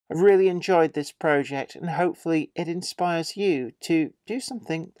I've really enjoyed this project and hopefully it inspires you to do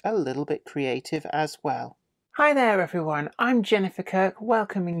something a little bit creative as well. Hi there everyone, I'm Jennifer Kirk,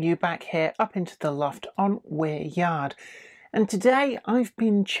 welcoming you back here up into the loft on Weir Yard. And today I've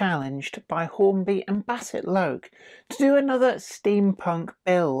been challenged by Hornby and Bassett-Lowke to do another steampunk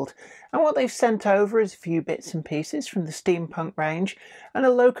build. And what they've sent over is a few bits and pieces from the steampunk range and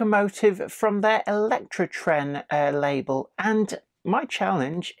a locomotive from their Electrotren label. And my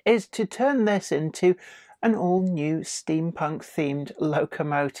challenge is to turn this into an all-new steampunk themed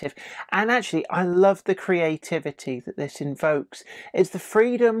locomotive. And actually I love the creativity that this invokes. It's the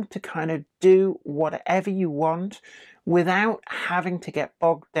freedom to kind of do whatever you want without having to get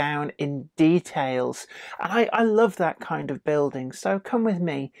bogged down in details. And I love that kind of building. So come with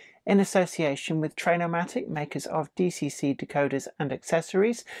me in association with Trainomatic, makers of DCC decoders and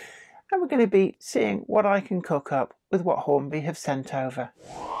accessories, and we're going to be seeing what I can cook up with what Hornby have sent over.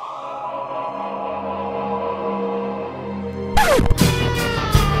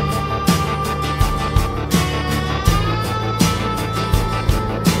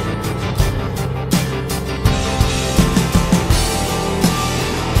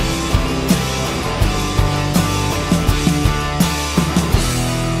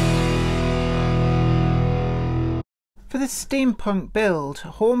 For the steampunk build,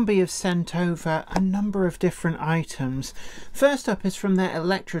 Hornby have sent over a number of different items. First up is from their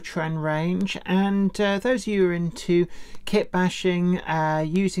Electrotren range, and those of you who are into kit bashing,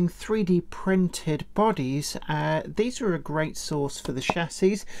 using 3D printed bodies, these are a great source for the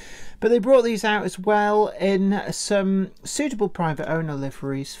chassis. But they brought these out as well in some suitable private owner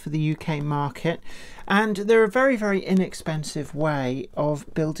liveries for the UK market, and they're a very, very inexpensive way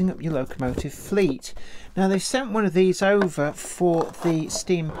of building up your locomotive fleet. Now they've sent one of these over for the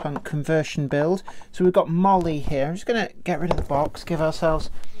steampunk conversion build. So we've got Molly here. I'm just going to get rid of the box, give ourselves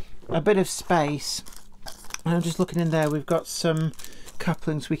a bit of space. And I'm just looking in there, we've got some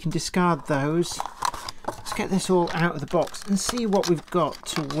couplings, we can discard those. Let's get this all out of the box and see what we've got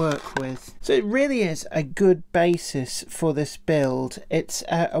to work with. So it really is a good basis for this build. It's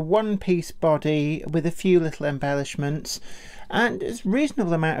a one-piece body with a few little embellishments, and it's a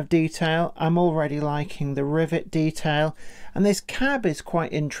reasonable amount of detail. I'm already liking the rivet detail, and this cab is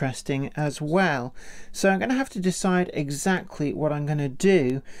quite interesting as well. So I'm going to have to decide exactly what I'm going to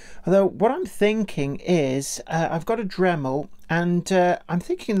do. Although what I'm thinking is I've got a Dremel, and I'm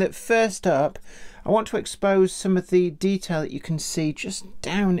thinking that first up I want to expose some of the detail that you can see just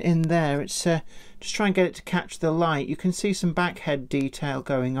down in there. It's just try and get it to catch the light. You can see some backhead detail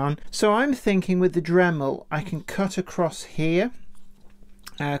going on. So I'm thinking with the Dremel I can cut across here,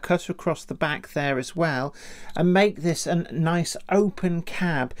 cut across the back there as well, and make this a nice open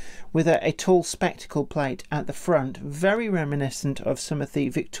cab with a tall spectacle plate at the front, very reminiscent of some of the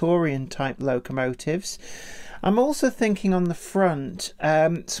Victorian type locomotives. I'm also thinking on the front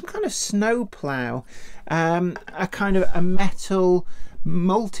some kind of snow plough, a kind of a metal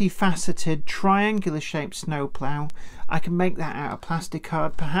multifaceted triangular shaped snow plough. I can make that out of plastic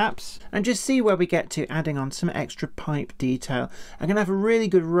card perhaps, and just see where we get to adding on some extra pipe detail. I'm going to have a really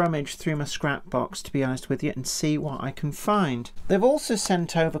good rummage through my scrap box, to be honest with you, and see what I can find. They've also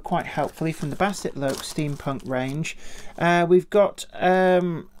sent over quite helpfully from the Bassett-Lowke steampunk range. We've got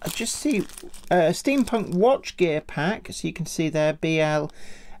just see a steampunk watch gear pack, so you can see there BL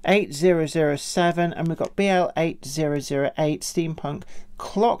 8007, and we've got BL 8008 steampunk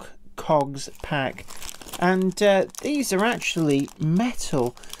clock cogs pack, and these are actually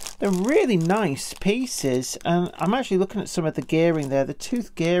metal. They're really nice pieces, and I'm actually looking at some of the gearing there. The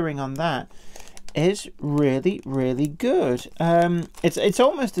tooth gearing on that is really, really good. It's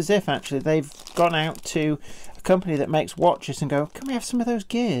almost as if actually they've gone out to a company that makes watches and go, can we have some of those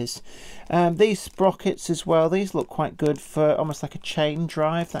gears? These sprockets as well, these look quite good for almost like a chain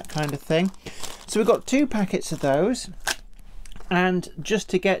drive, that kind of thing. So we've got 2 packets of those. And just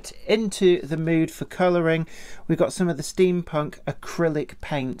to get into the mood for colouring, we've got some of the steampunk acrylic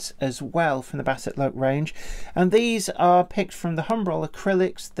paints as well from the Bassett-Lowke range. And these are picked from the Humbrol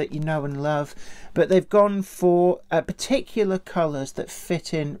acrylics that you know and love, but they've gone for particular colours that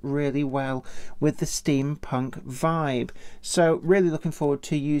fit in really well with the steampunk vibe. So really looking forward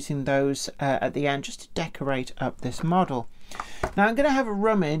to using those at the end just to decorate up this model. Now I'm going to have a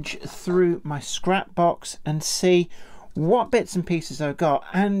rummage through my scrap box and see what bits and pieces I've got.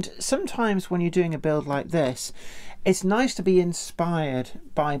 And sometimes when you're doing a build like this, it's nice to be inspired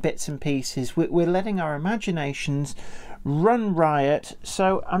by bits and pieces. We're letting our imaginations run riot.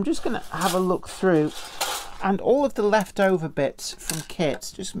 So I'm just going to have a look through, and all of the leftover bits from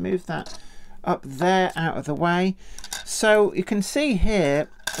kits, just move that up there out of the way. So you can see here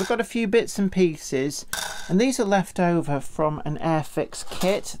we've got a few bits and pieces, and these are left over from an Airfix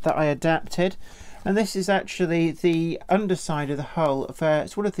kit that I adapted. And this is actually the underside of the hull of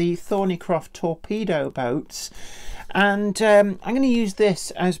it's one of the Thornycroft torpedo boats. And I'm going to use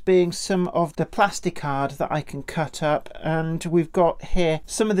this as being some of the plasticard that I can cut up. And we've got here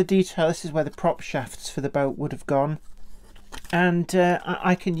some of the detail. This is where the prop shafts for the boat would have gone. And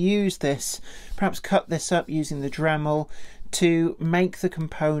I can use this, perhaps cut this up using the Dremel, to make the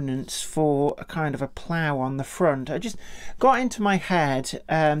components for a kind of a plough on the front. I just got into my head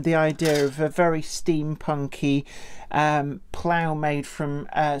the idea of a very steampunky plough made from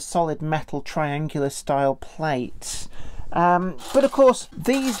solid metal triangular style plates. But of course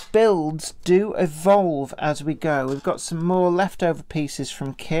these builds do evolve as we go. We've got some more leftover pieces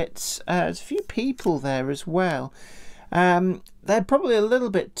from kits. There's a few people there as well. They're probably a little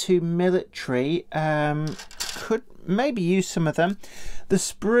bit too military. Could maybe use some of them. The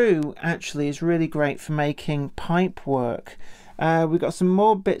sprue actually is really great for making pipe work. We've got some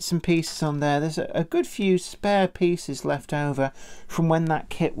more bits and pieces on there. There's a good few spare pieces left over from when that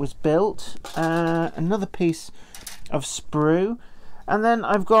kit was built. Another piece of sprue. And then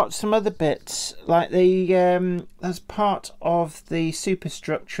I've got some other bits, like the as part of the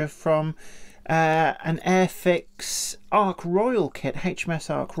superstructure from an Airfix Ark Royal kit, HMS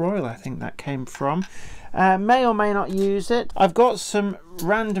Ark Royal I think that came from. May or may not use it. I've got some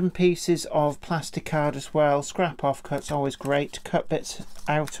random pieces of plasticard as well. Scrap offcuts, always great to cut bits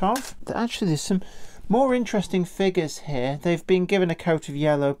out of. Actually there's some more interesting figures here. They've been given a coat of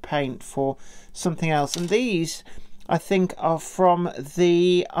yellow paint for something else, and these I think are from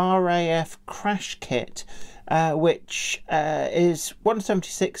the RAF crash kit, which is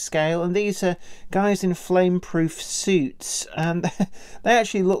 1/76 scale, and these are guys in flame-proof suits, and they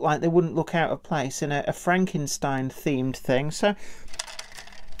actually look like they wouldn't look out of place in a Frankenstein themed thing. So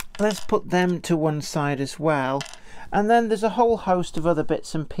let's put them to one side as well. And then there's a whole host of other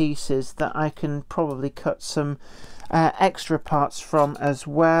bits and pieces that I can probably cut some extra parts from as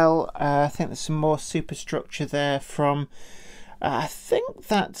well. I think there's some more superstructure there from I think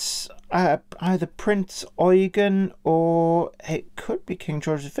that's either Prince Eugen or it could be King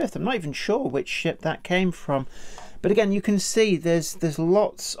George V. I'm not even sure which ship that came from. But again, you can see there's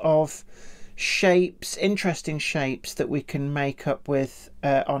lots of shapes, interesting shapes that we can make up with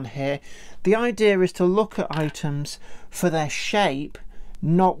on here. The idea is to look at items for their shape,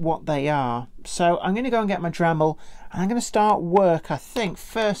 not what they are. So I'm going to go and get my Dremel, and I'm going to start work, I think,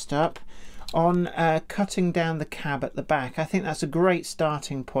 first up on cutting down the cab at the back. I think that's a great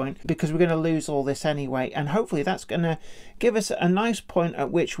starting point because we're going to lose all this anyway, and hopefully that's going to give us a nice point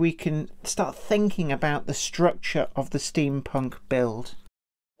at which we can start thinking about the structure of the steampunk build.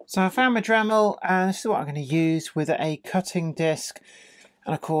 So I found my Dremel, and this is what I'm going to use with a cutting disc,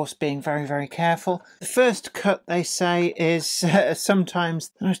 and of course being very, very careful. The first cut, they say, is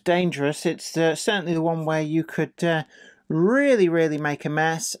sometimes the most dangerous. It's certainly the one where you could really make a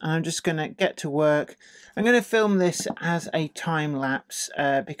mess. And I'm just going to get to work. I'm going to film this as a time lapse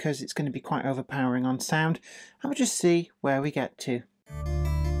because it's going to be quite overpowering on sound, and we'll just see where we get to.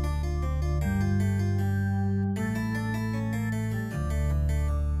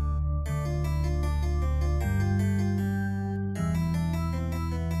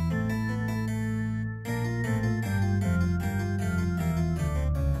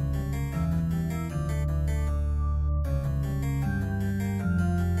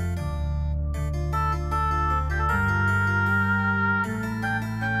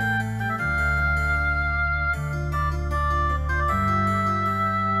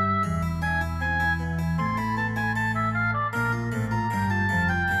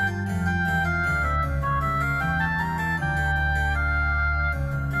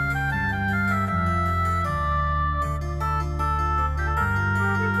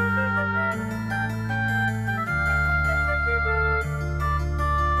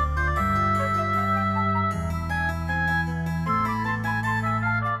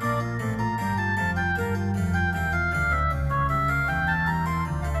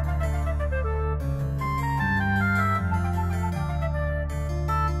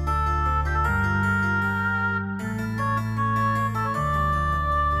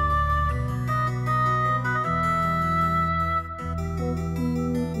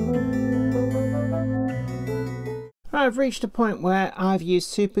 I've reached a point where I've used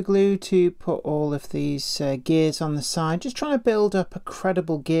super glue to put all of these gears on the side, just trying to build up a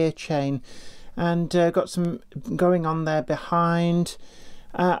credible gear chain, and got some going on there behind.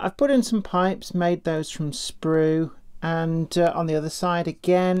 I've put in some pipes, made those from sprue, and on the other side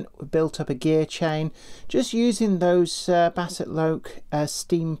again we built up a gear chain just using those Bassett-Lowke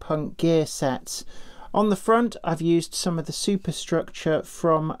steampunk gear sets. On the front I've used some of the superstructure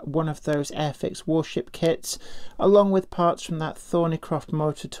from one of those Airfix warship kits, along with parts from that Thornycroft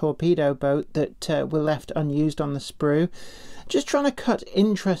motor torpedo boat that were left unused on the sprue. Just trying to cut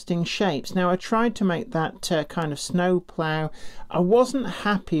interesting shapes. Now I tried to make that kind of snow plough. I wasn't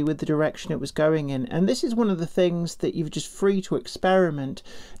happy with the direction it was going in, and this is one of the things that you're just free to experiment.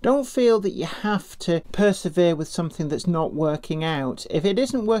 Don't feel that you have to persevere with something that's not working out. If it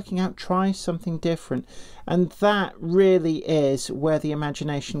isn't working out, try something different, and that really is where the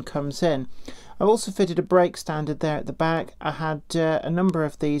imagination comes in. I've also fitted a brake standard there at the back. I had a number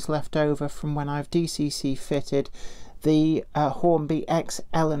of these left over from when I've DCC fitted the Hornby X,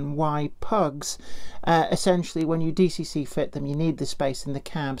 L and Y pugs. Essentially when you DCC fit them you need the space in the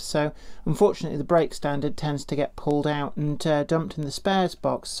cab, so unfortunately the brake standard tends to get pulled out and dumped in the spares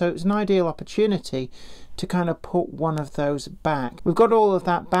box, so it's an ideal opportunity to kind of put one of those back. We've got all of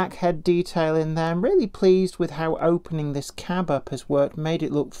that back head detail in there. I'm really pleased with how opening this cab up has worked, made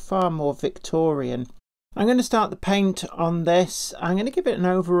it look far more Victorian. I'm going to start the paint on this. I'm going to give it an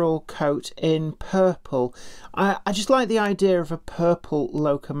overall coat in purple. I just like the idea of a purple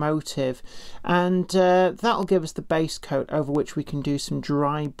locomotive, and that'll give us the base coat over which we can do some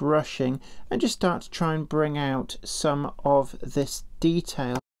dry brushing and just start to try and bring out some of this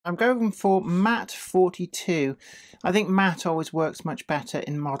detail. I'm going for matte 42. I think matte always works much better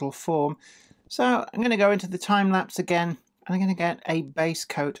in model form. So I'm going to go into the time lapse again. I'm going to get a base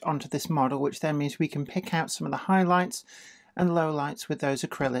coat onto this model, which then means we can pick out some of the highlights and lowlights with those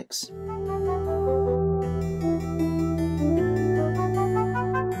acrylics.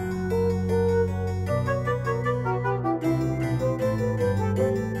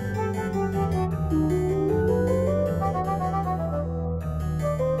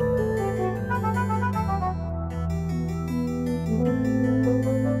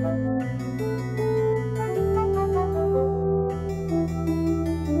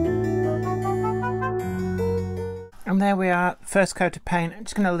 And there we are, first coat of paint. I'm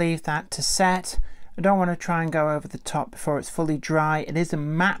just going to leave that to set. I don't want to try and go over the top before it's fully dry. It is a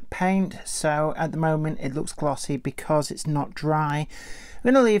matte paint, so at the moment it looks glossy because it's not dry. I'm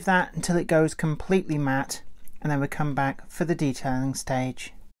going to leave that until it goes completely matte, and then we come back for the detailing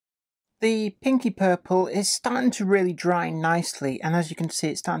stage. The pinky purple is starting to really dry nicely, and as you can see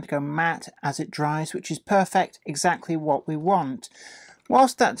it's starting to go matte as it dries, which is perfect, exactly what we want.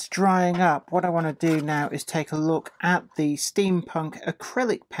 Whilst that's drying up, what I want to do now is take a look at the steampunk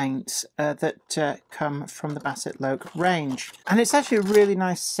acrylic paints that come from the Bassett-Lowke range. And it's actually a really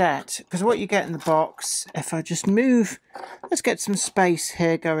nice set, because what you get in the box, if I just move, let's get some space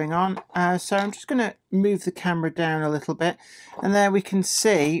here going on. So I'm just going to move the camera down a little bit, and there we can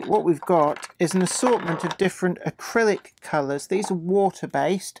see what we've got is an assortment of different acrylic colours. These are water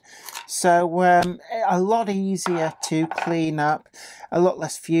based, so a lot easier to clean up, a lot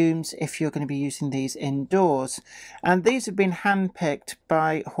less fumes if you're going to be using these indoors. And these have been handpicked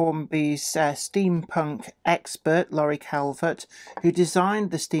by Hornby's steampunk expert Laurie Calvert, who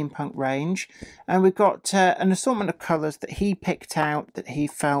designed the steampunk range, and we've got an assortment of colours that he picked out that he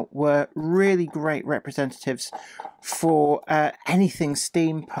felt were really great representatives for anything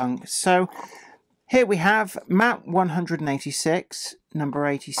steampunk. So here we have matte 186, number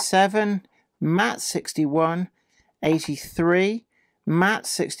 87, matte 61, 83, matte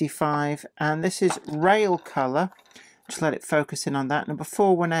 65, and this is rail colour. Just let it focus in on that, number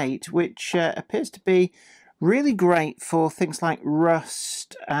 418, which appears to be really great for things like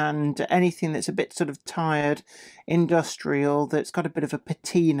rust and anything that's a bit sort of tired, industrial, that's got a bit of a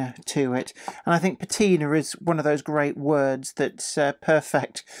patina to it. And I think patina is one of those great words that's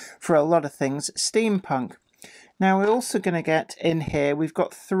perfect for a lot of things steampunk. Now we're also going to get in here, we've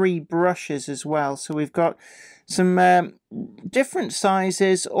got 3 brushes as well, so we've got some different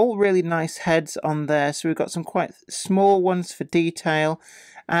sizes, all really nice heads on there. So we've got some quite small ones for detail,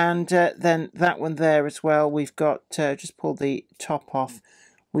 and then that one there as well. We've got, just pull the top off,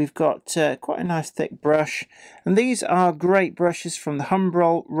 we've got quite a nice thick brush, and these are great brushes from the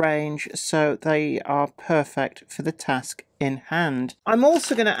Humbrol range, so they are perfect for the task in hand. I'm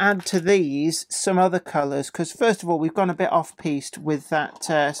also going to add to these some other colours, because first of all we've gone a bit off-piste with that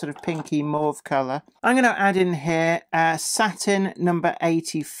sort of pinky mauve colour. I'm going to add in here satin number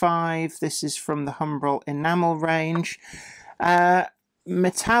 85. This is from the Humbrol enamel range.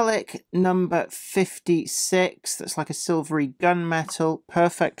 Metallic number 56, that's like a silvery gunmetal,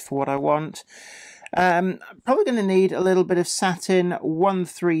 perfect for what I want. Probably going to need a little bit of satin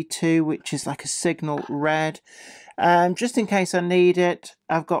 132, which is like a signal red. Just in case I need it,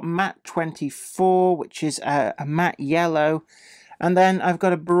 I've got matte 24, which is a matte yellow. And then I've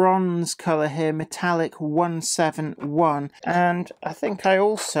got a bronze colour here, metallic 171. And I think I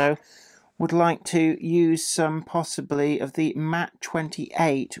also would like to use some possibly of the matte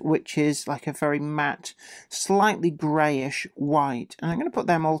 28, which is like a very matte, slightly greyish white. And I'm going to put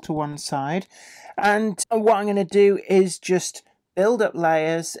them all to one side. And what I'm going to do is just build up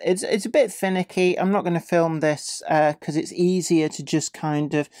layers. It's a bit finicky. I'm not going to film this because it's easier to just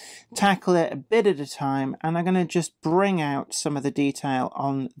kind of tackle it a bit at a time. And I'm going to just bring out some of the detail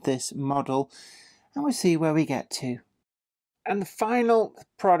on this model. And we'll see where we get to. And the final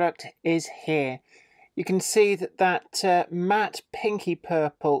product is here. You can see that matte pinky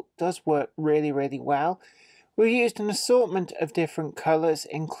purple does work really, really well. We've used an assortment of different colours,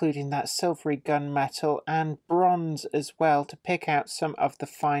 including that silvery gunmetal and bronze as well, to pick out some of the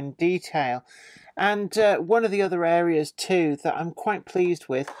fine detail. And one of the other areas too that I'm quite pleased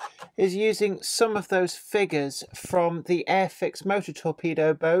with is using some of those figures from the Airfix motor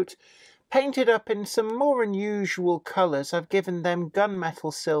torpedo boat, painted up in some more unusual colours. I've given them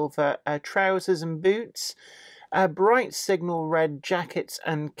gunmetal silver trousers and boots, bright signal red jackets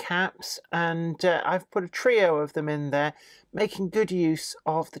and caps, and I've put a trio of them in there, making good use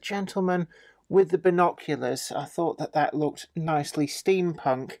of the gentleman with the binoculars. I thought that looked nicely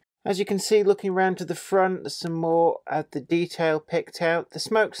steampunk. As you can see, looking round to the front, there's some more of the detail picked out. The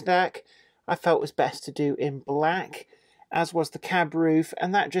smokestack I felt was best to do in black, as was the cab roof,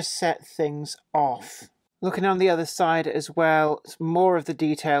 and that just set things off. Looking on the other side as well, more of the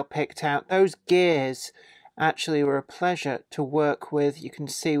detail picked out. Those gears actually were a pleasure to work with. You can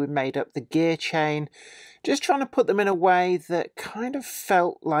see we made up the gear chain, just trying to put them in a way that kind of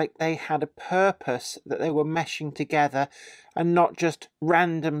felt like they had a purpose, that they were meshing together and not just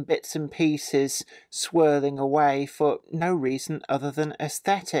random bits and pieces swirling away for no reason other than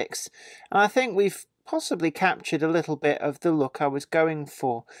aesthetics. And I think we've possibly captured a little bit of the look I was going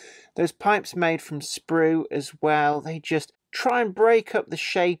for. Those pipes made from sprue as well, they just try and break up the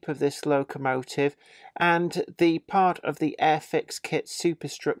shape of this locomotive, and the part of the Airfix kit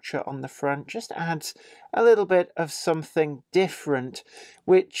superstructure on the front just adds a little bit of something different,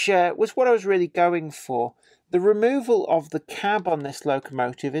 which was what I was really going for. The removal of the cab on this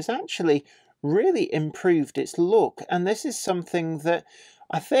locomotive has actually really improved its look, and this is something that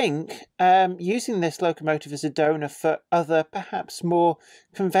I think using this locomotive as a donor for other, perhaps more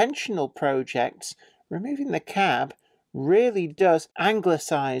conventional projects, removing the cab really does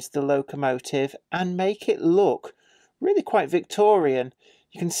anglicise the locomotive and make it look really quite Victorian.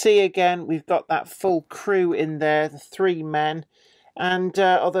 You can see again we've got that full crew in there, the 3 men, and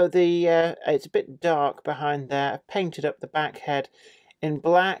although it's a bit dark behind there, I've painted up the back head in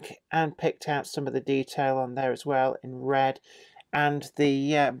black and picked out some of the detail on there as well in red, and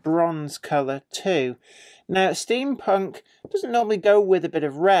the bronze colour too. Now, steampunk doesn't normally go with a bit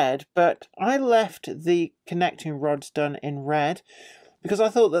of red, but I left the connecting rods done in red because I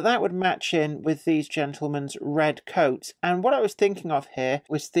thought that would match in with these gentlemen's red coats. And what I was thinking of here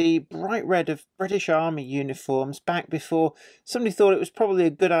was the bright red of British Army uniforms back before somebody thought it was probably a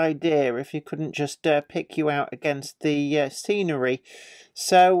good idea if you couldn't just pick you out against the scenery.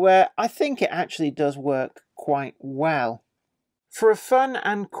 So I think it actually does work quite well. For a fun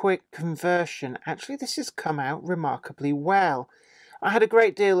and quick conversion, actually this has come out remarkably well. I had a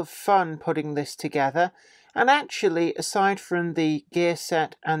great deal of fun putting this together, and actually, aside from the gear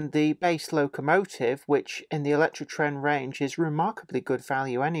set and the base locomotive, which in the Electrotren range is remarkably good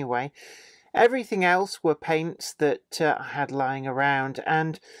value anyway, everything else were paints that I had lying around,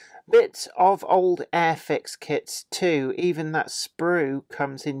 and bits of old Airfix kits too. Even that sprue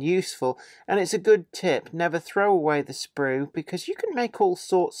comes in useful, and it's a good tip, never throw away the sprue because you can make all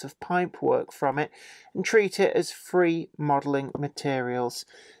sorts of pipe work from it and treat it as free modelling materials.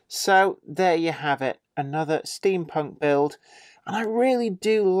 So there you have it, another steampunk build. And I really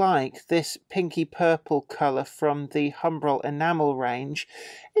do like this pinky purple colour from the Humbrol enamel range.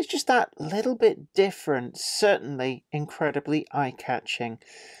 It's just that little bit different, certainly incredibly eye-catching.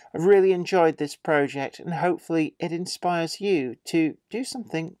 I've really enjoyed this project, and hopefully it inspires you to do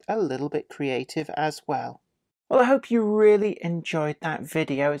something a little bit creative as well. Well, I hope you really enjoyed that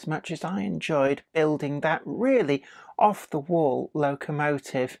video as much as I enjoyed building that really off-the-wall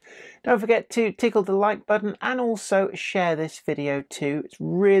locomotive. Don't forget to tickle the like button and also share this video too. It's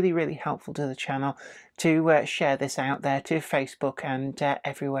really, really helpful to the channel to share this out there to Facebook and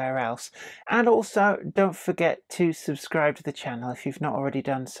everywhere else. And also, don't forget to subscribe to the channel if you've not already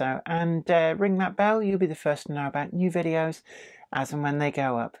done so, and ring that bell. You'll be the first to know about new videos as and when they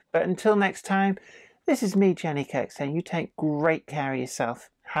go up. But until next time, this is me, Jenny Kirk, saying you take great care of yourself.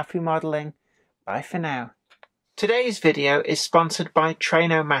 Happy modelling. Bye for now. Today's video is sponsored by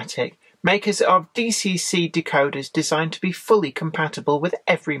Train-O-Matic, makers of DCC decoders designed to be fully compatible with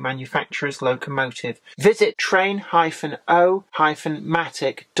every manufacturer's locomotive. Visit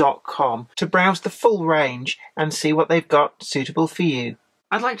train-o-matic.com to browse the full range and see what they've got suitable for you.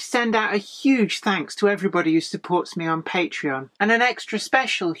 I'd like to send out a huge thanks to everybody who supports me on Patreon, and an extra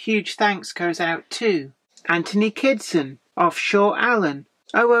special huge thanks goes out to Anthony Kidson, Offshore Allen,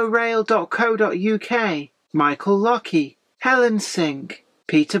 oorail.co.uk, Michael Lockie, Helen Sink,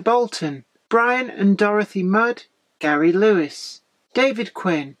 Peter Bolton, Brian and Dorothy Mudd, Gary Lewis, David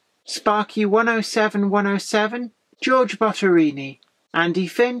Quinn, Sparky 107107, George Botterini, Andy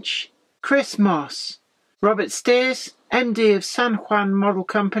Finch, Chris Moss, Robert Steers, MD of San Juan Model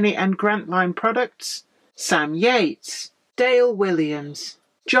Company and Grantline Products, Sam Yates, Dale Williams,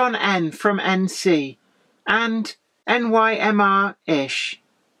 John N from NC, and NYMR-ish.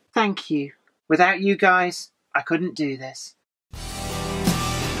 Thank you. Without you guys, I couldn't do this.